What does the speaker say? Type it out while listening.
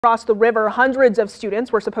Across the river, hundreds of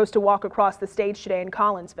students were supposed to walk across the stage today in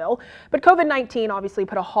Collinsville, but COVID-19 obviously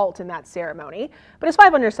put a halt in that ceremony. But as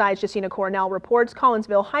 5 on your side, Justina Cornell reports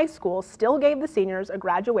Collinsville High School still gave the seniors a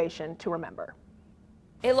graduation to remember.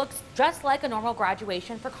 It looks just like a normal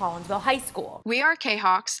graduation for Collinsville High School. We are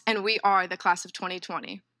Kahoks, and we are the class of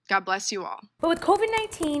 2020. God bless you all. But with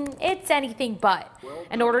COVID-19, it's anything but.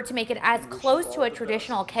 In order to make it as close to a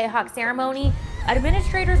traditional Kahok ceremony,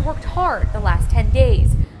 administrators worked hard the last 10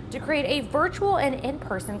 days to create a virtual and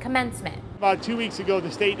in-person commencement. About 2 weeks ago,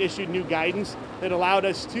 the state issued new guidance that allowed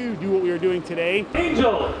us to do what we are doing today.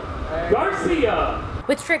 Angel Garcia.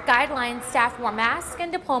 With strict guidelines, staff wore masks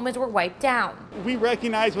and diplomas were wiped down. We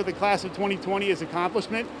recognize what the class of 2020 has accomplished,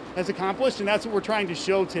 and that's what we're trying to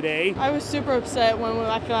show today. I was super upset when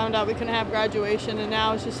I found out we couldn't have graduation, and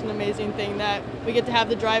now it's just an amazing thing that we get to have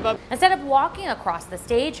the drive up. Instead of walking across the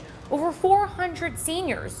stage, over 400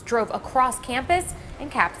 seniors drove across campus in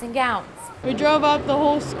caps and gowns. We drove up, the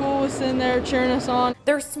whole school was sitting there cheering us on.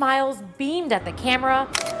 Their smiles beamed at the camera.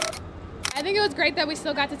 I think it was great that we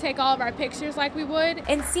still got to take all of our pictures like we would.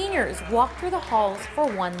 And seniors walked through the halls for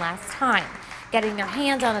one last time, getting their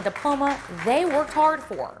hands on a diploma they worked hard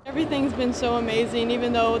for. Everything's been so amazing,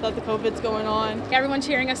 even though that the COVID's going on. Everyone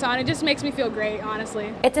cheering us on, it just makes me feel great,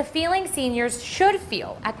 honestly. It's a feeling seniors should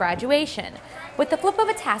feel at graduation. With the flip of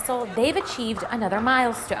a tassel, they've achieved another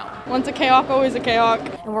milestone. Once a Kahok, always a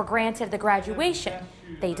Kahok. And were granted the graduation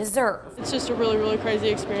they deserve. It's just a really, really crazy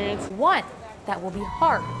experience. One that will be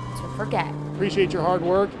hard to forget. Appreciate your hard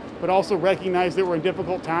work, but also recognize that we're in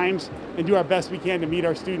difficult times and do our best we can to meet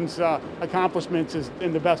our students' accomplishments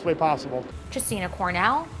in the best way possible. Justina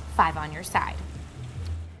Cornell, 5 on your side.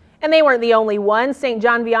 And they weren't the only ones. St.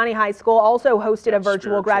 John Vianney High School also hosted a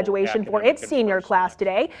virtual graduation for its senior class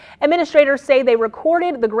today. Administrators say they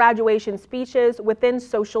recorded the graduation speeches within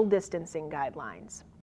social distancing guidelines.